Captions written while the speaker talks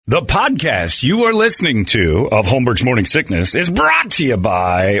The podcast you are listening to of Holmberg's Morning Sickness is brought to you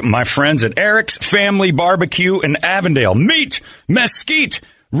by my friends at Eric's Family Barbecue in Avondale. Meet, mesquite,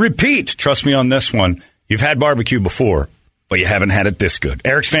 repeat. Trust me on this one. You've had barbecue before, but you haven't had it this good.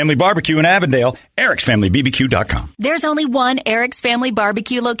 Eric's Family Barbecue in Avondale, ericsfamilybbq.com. There's only one Eric's Family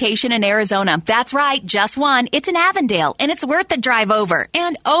Barbecue location in Arizona. That's right, just one. It's in Avondale, and it's worth the drive over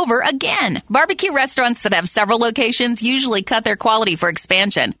and over again. Barbecue restaurants that have several locations usually cut their quality for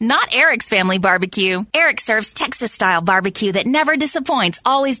expansion. Not Eric's Family Barbecue. Eric serves Texas-style barbecue that never disappoints,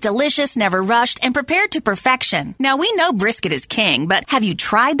 always delicious, never rushed, and prepared to perfection. Now, we know brisket is king, but have you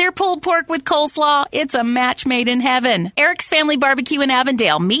tried their pulled pork with coleslaw? It's a match made in heaven. Eric's Family Barbecue in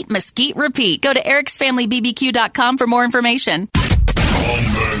Avondale. Meet, mesquite, repeat. Go to ericsfamilybbq.com for more information.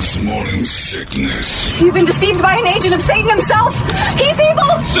 Holmberg's Morning Sickness. You've been deceived by an agent of Satan himself. He's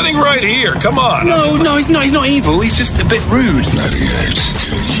evil. Sitting right here. Come on. No, he's not evil. He's just a bit rude. 98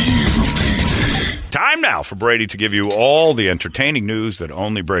 KUPD. Time now for Brady to give you all the entertaining news that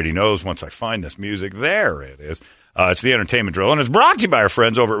only Brady knows. Once I find this music, there it is. It's the Entertainment Drill, and it's brought to you by our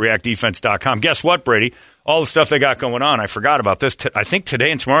friends over at reactdefense.com. Guess what, Brady? All the stuff they got going on, I forgot about this. I think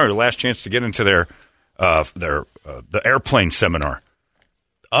today and tomorrow are the last chance to get into the airplane seminar.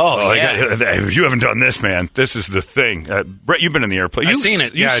 Oh, yeah. You haven't done this, man. This is the thing. Brett, you've been in the airplane. I've seen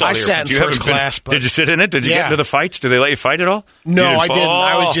it. Yeah, I sat in first class. But did you sit in it? Did you get into the fights? Did they let you fight at all? No, I didn't.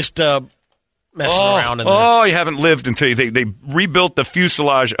 I was just messing around in there. Oh, you haven't lived until they rebuilt the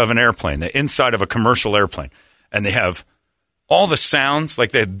fuselage of an airplane, the inside of a commercial airplane. And they have all the sounds,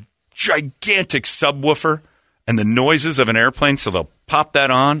 like the gigantic subwoofer and the noises of an airplane. So they'll pop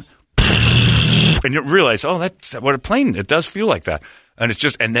that on, and you realize, oh, that's what a plane. It does feel like that. And it's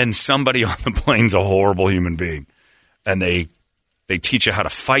just, and then somebody on the plane's a horrible human being, and they teach you how to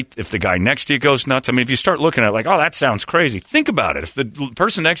fight if the guy next to you goes nuts. I mean, if you start looking at it like, oh, that sounds crazy. Think about it. If the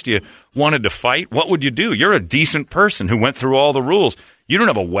person next to you wanted to fight, what would you do? You're a decent person who went through all the rules. You don't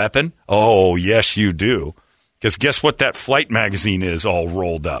have a weapon. Oh, yes, you do. Because guess what that flight magazine is all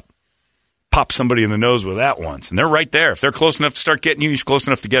rolled up? Pop somebody in the nose with that once. And they're right there. If they're close enough to start getting you, you're close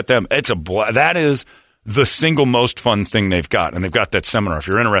enough to get them. That is the single most fun thing they've got. And they've got that seminar. If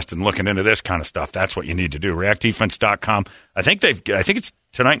you're interested in looking into this kind of stuff, that's what you need to do. ReactDefense.com. I think it's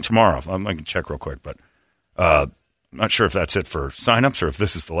tonight and tomorrow. I can check real quick. But I'm not sure if that's it for signups or if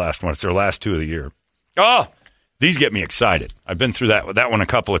this is the last one. It's their last two of the year. Oh, these get me excited. I've been through that one a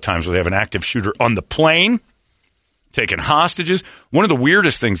couple of times where they have an active shooter on the plane. Taking hostages. One of the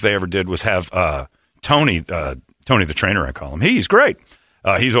weirdest things they ever did was have Tony the trainer, I call him. He's great.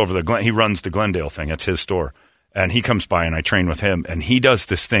 He's over he runs the Glendale thing. It's his store. And he comes by and I train with him. And he does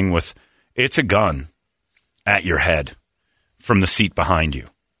this thing with, it's a gun at your head from the seat behind you.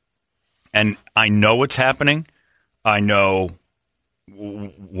 And I know what's happening. I know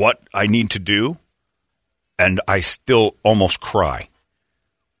what I need to do. And I still almost cry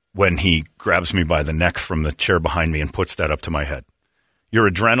when he grabs me by the neck from the chair behind me and puts that up to my head. Your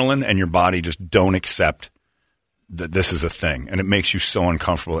adrenaline and your body just don't accept that this is a thing. And it makes you so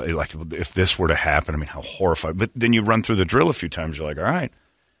uncomfortable. Like, if this were to happen, I mean, how horrified. But then you run through the drill a few times. You're like, all right,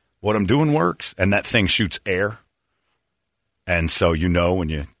 what I'm doing works. And that thing shoots air. And so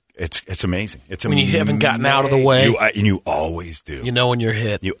when it's amazing. It's when you haven't gotten out of the way. And you always do. You know when you're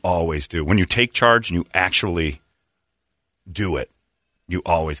hit. You always do. When you take charge and you actually do it, you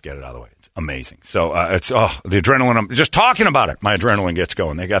always get it out of the way. It's amazing. So the adrenaline. I'm just talking about it. My adrenaline gets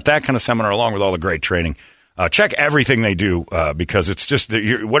going. They got that kind of seminar along with all the great training. Check everything they do because it's just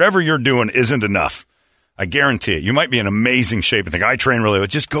whatever you're doing isn't enough. I guarantee it. You might be in amazing shape and think, I train really well.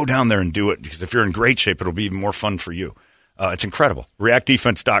 Just go down there and do it because if you're in great shape, it'll be even more fun for you. It's incredible.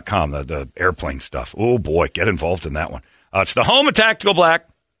 ReactDefense.com, the airplane stuff. Oh, boy, get involved in that one. It's the home of Tactical Black.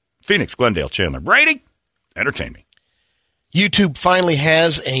 Phoenix, Glendale, Chandler. Brady, entertain me. YouTube finally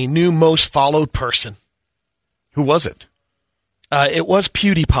has a new most followed person. Who was it? It was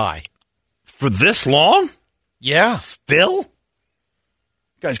PewDiePie. For this long? Yeah. Still?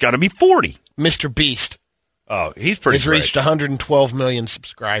 Guy's got to be 40. Mr. Beast. Oh, he's pretty He's great. reached 112 million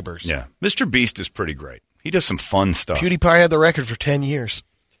subscribers. Yeah. Mr. Beast is pretty great. He does some fun stuff. PewDiePie had the record for 10 years.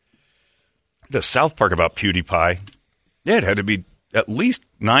 He does South Park about PewDiePie. Yeah, it had to be at least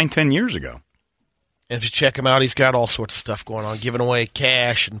 9-10 years ago. And if you check him out, he's got all sorts of stuff going on, giving away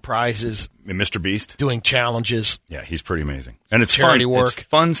cash and prizes. And Mr. Beast? Doing challenges. Yeah, he's pretty amazing. And it's charity fun. work. It's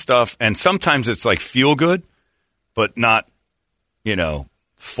fun stuff. And sometimes it's like feel good, but not,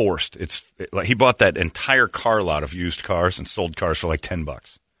 forced. Like he bought that entire car lot of used cars and sold cars for like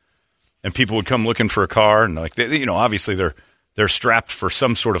 $10. And people would come looking for a car, and obviously they're strapped for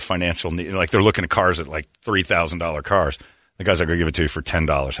some sort of financial need. Like they're looking at cars at like $3,000 cars. The guy's like, I'll give it to you for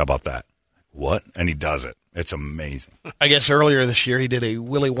 $10. How about that? What? And he does it. It's amazing. I guess earlier this year he did a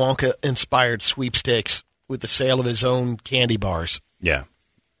Willy Wonka-inspired sweepstakes with the sale of his own candy bars. Yeah.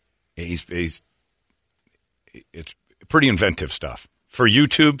 It's pretty inventive stuff. For a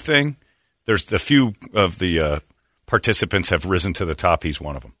YouTube thing, there's a few of the participants have risen to the top. He's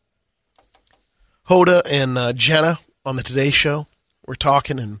one of them. Hoda and Jenna on the Today Show were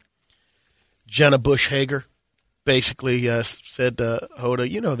talking, and Jenna Bush Hager basically said to Hoda,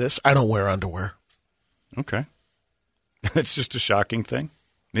 you know this, I don't wear underwear. Okay. It's just a shocking thing.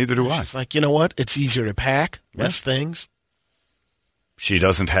 Neither do I. She's like, you know what? It's easier to pack, less things. She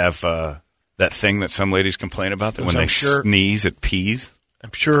doesn't have that thing that some ladies complain about, that when they sneeze, it pees.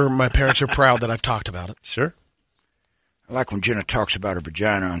 I'm sure my parents are proud that I've talked about it. Sure. I like when Jenna talks about her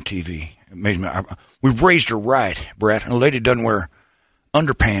vagina on TV. It makes me. We've raised her right, Brett. A lady doesn't wear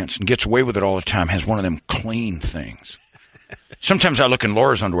underpants and gets away with it all the time. Has one of them clean things. Sometimes I look in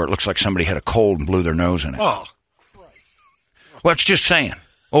Laura's underwear. It looks like somebody had a cold and blew their nose in it. Oh, well, it's just saying.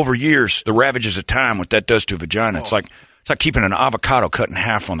 Over years, the ravages of time, what that does to a vagina, it's like keeping an avocado cut in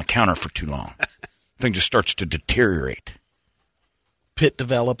half on the counter for too long. Thing just starts to deteriorate. Pit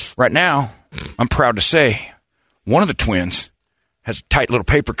develops. Right now, I'm proud to say, one of the twins has a tight little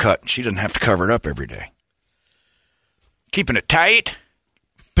paper cut. She doesn't have to cover it up every day. Keeping it tight.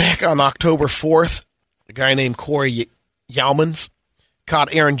 Back on October 4th, a guy named Corey Yeomans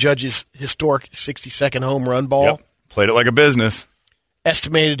caught Aaron Judge's historic 60-second home run ball. Yep. Played it like a business.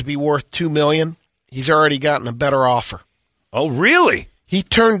 Estimated to be worth $2 million. He's already gotten a better offer. Oh, really? He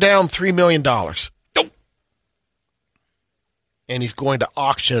turned down $3 million. Oh. And he's going to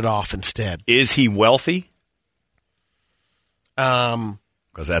auction it off instead. Is he wealthy? Because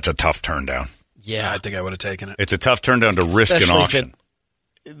that's a tough turn down. Yeah. I think I would have taken it. It's a tough turn down to risk an Especially auction.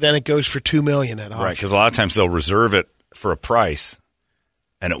 Then it goes for $2 million at auction. Right, because a lot of times they'll reserve it for a price,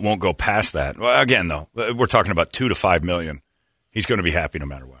 and it won't go past that. Well, again, though, we're talking about $2 to $5 million. He's going to be happy no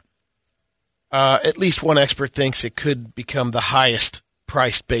matter what. At least one expert thinks it could become the highest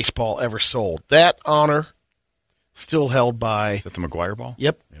priced baseball ever sold. That honor still held by... Is that the McGuire ball?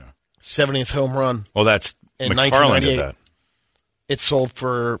 Yep. Yeah. 70th home run. Well, that's... In McFarland did 1998. that. It sold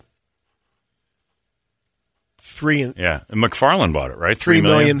for Yeah, and McFarland bought it, right?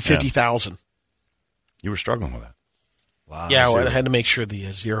 $3,050,000. You were struggling with that. Wow. Yeah, well, I had to make sure the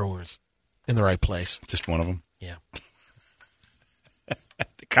zero was in the right place. Just one of them? Yeah.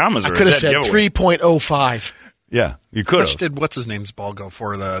 The commas I are could have a said dead giveaway. 3.05. Yeah, you could Which have. did what's his name's ball go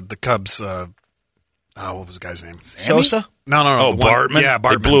for the Cubs? What was the guy's name? Sosa? No. Oh, the one- Bartman? Yeah,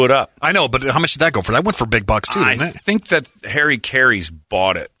 Bartman. They blew it up. I know, but how much did that go for? That went for big bucks too, I didn't it? think that Harry Carey's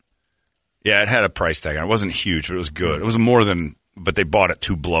bought it. Yeah, it had a price tag on it. It wasn't huge, but it was good. It was more than, but they bought it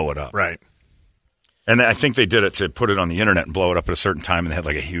to blow it up. Right. And I think they did it to put it on the internet and blow it up at a certain time, and they had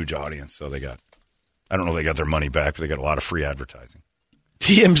like a huge audience. So they got, I don't know if they got their money back, but they got a lot of free advertising.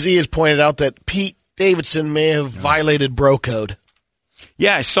 TMZ has pointed out that Pete Davidson may have violated bro code.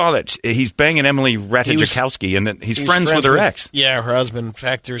 Yeah, I saw that. He's banging Emily Ratajkowski, and that he's friends with her ex. Yeah, her husband. In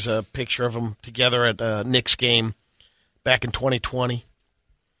fact, there's a picture of them together at a Knicks game back in 2020.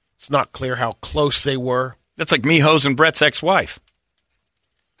 It's not clear how close they were. That's like me hosing Brett's ex-wife.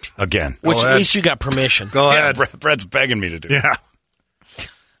 Again. Which Go at ahead. least you got permission. Go Yeah, ahead. Brett's begging me to do it. Yeah.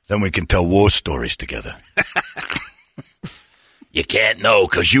 Then we can tell war stories together. You can't know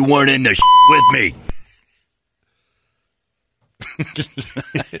because you weren't in the with me.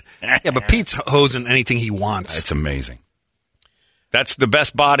 Yeah, but Pete's hosing anything he wants. It's amazing. That's the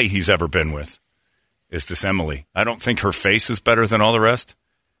best body he's ever been with, is this Emily. I don't think her face is better than all the rest.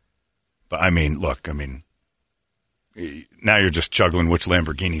 But, I mean, look, now you're just juggling which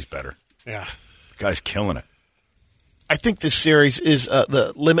Lamborghini's better. Yeah. The guy's killing it. I think this series is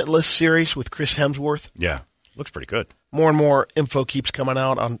the Limitless series with Chris Hemsworth. Yeah. Looks pretty good. More and more info keeps coming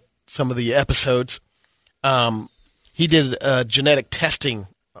out on some of the episodes. He did genetic testing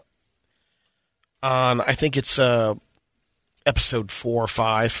on, I think it's episode 4 or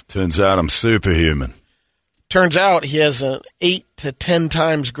 5. Turns out I'm superhuman. Turns out he has an 8 to 10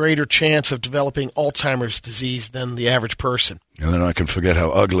 times greater chance of developing Alzheimer's disease than the average person. And then I can forget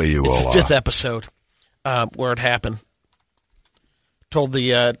how ugly you It's all the are. 5th episode where it happened.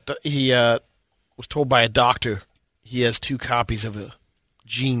 He was told by a doctor he has 2 copies of a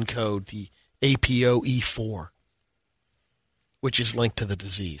gene code, the APOE4, which is linked to the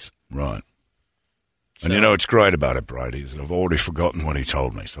disease. Right. And you know what's great about it, Brady, is I've already forgotten what he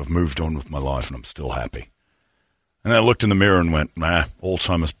told me, so I've moved on with my life and I'm still happy. And I looked in the mirror and went,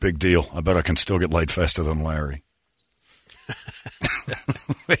 Alzheimer's, big deal. I bet I can still get laid faster than Larry.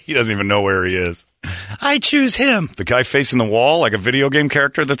 He doesn't even know where he is. I choose him. The guy facing the wall like a video game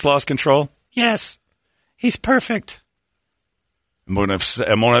character that's lost control? Yes. He's perfect. I'm going to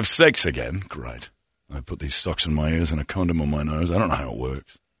have sex again. Great. I put these socks in my ears and a condom on my nose. I don't know how it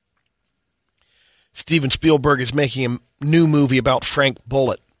works. Steven Spielberg is making a new movie about Frank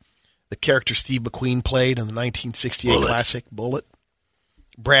Bullitt, the character Steve McQueen played in the 1968 classic Bullitt.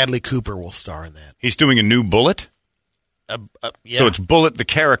 Bradley Cooper will star in that. He's doing a new Bullitt? Yeah. So it's Bullitt the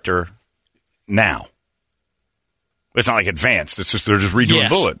character now. It's not like advanced. It's just they're just redoing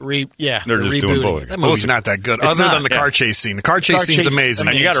Bullitt. They're just doing Bullitt. That movie's not that good, other than the car chase scene. The car chase scene's amazing.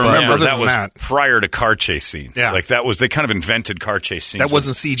 And you got to remember Other that than was that, prior to car chase scenes. Yeah. Like that was they kind of invented car chase scenes. that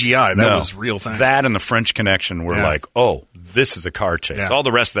wasn't CGI. That was real thing. That and the French Connection were like, oh, this is a car chase. Yeah. All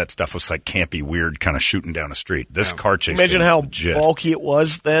the rest of that stuff was like campy, weird, kind of shooting down a street. This car chase. Imagine thing how is legit. bulky it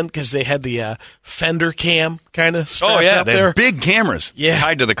was then, because they had the fender cam kind of strapped up they there. had big cameras Yeah.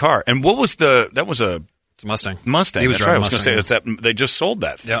 tied to the car. And what was that was a It's a Mustang. Mustang. He was That's right. I driving was going to say Mustang. it's that they just sold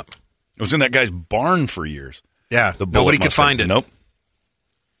that thing. Yeah. It was in that guy's barn for years. Yeah. The Bullitt Nobody could Mustang. find it. Nope.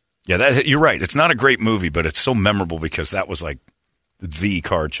 Yeah, you're right. It's not a great movie, but it's so memorable because that was like the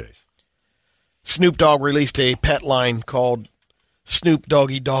car chase. Snoop Dogg released a pet line called Snoop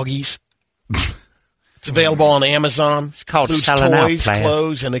Doggy Doggies. It's available on Amazon. It's called includes selling out, toys, player.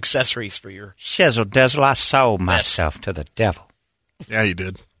 clothes, and accessories for your... Shizzle dazzle, I sold myself to the devil. Yeah, you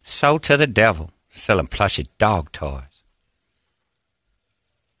did. Sold to the devil, selling plushy dog toys.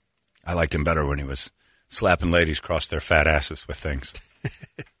 I liked him better when he was slapping ladies across their fat asses with things.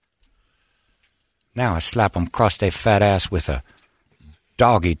 Now I slap 'em across their fat ass with a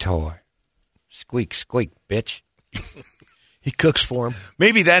doggy toy. Squeak, squeak, bitch. He cooks for him.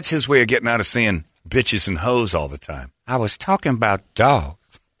 Maybe that's his way of getting out of saying bitches and hoes all the time. I was talking about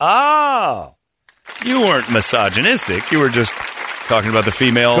dogs. Oh. You weren't misogynistic. You were just talking about the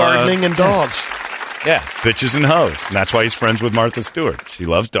female... Gardening and dogs. Yeah, bitches and hoes. And that's why he's friends with Martha Stewart. She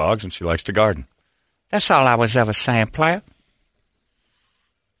loves dogs and she likes to garden. That's all I was ever saying, player.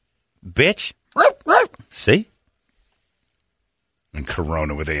 Bitch. See? And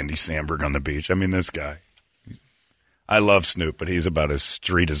Corona with Andy Samberg on the beach. I mean, this guy. I love Snoop, but he's about as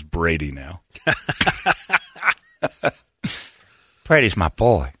street as Brady now. Brady's my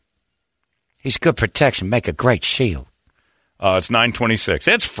boy. He's good protection, make a great shield. It's 9:26.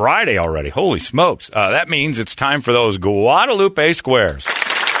 It's Friday already. Holy smokes. That means it's time for those Guadalupe Squares.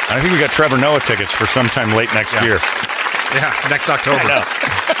 I think we got Trevor Noah tickets for sometime late next year. Yeah, next October.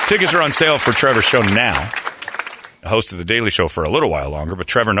 Tickets are on sale for Trevor's show now. The host of The Daily Show for a little while longer, but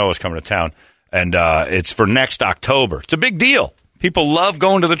Trevor Noah's coming to town, and it's for next October. It's a big deal. People love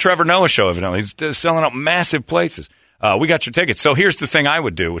going to the Trevor Noah show, evidently. He's selling out massive places. We got your tickets. So here's the thing I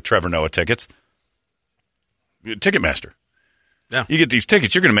would do with Trevor Noah tickets. Ticketmaster. Yeah. You get these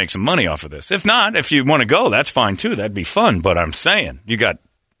tickets, you're going to make some money off of this. If not, if you want to go, that's fine too. That'd be fun. But I'm saying, you got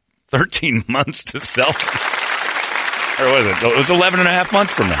 13 months to sell. Or was it? It was 11 and a half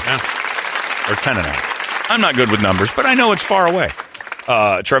months from now. Yeah. Or 10 and a half. I'm not good with numbers, but I know it's far away.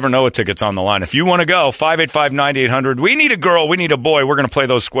 Trevor Noah tickets on the line. If you want to go, 585-9800. We need a girl. We need a boy. We're going to play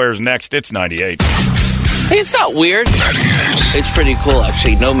those squares next. It's 98. Hey, it's not weird. It's pretty cool,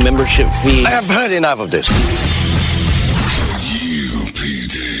 actually. No membership fee. I have heard enough of this.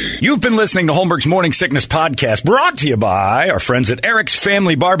 You've been listening to Holmberg's Morning Sickness Podcast, brought to you by our friends at Eric's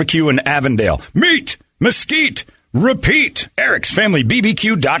Family Barbecue in Avondale. Meet, mesquite, repeat.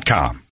 Eric'sFamilyBBQ.com.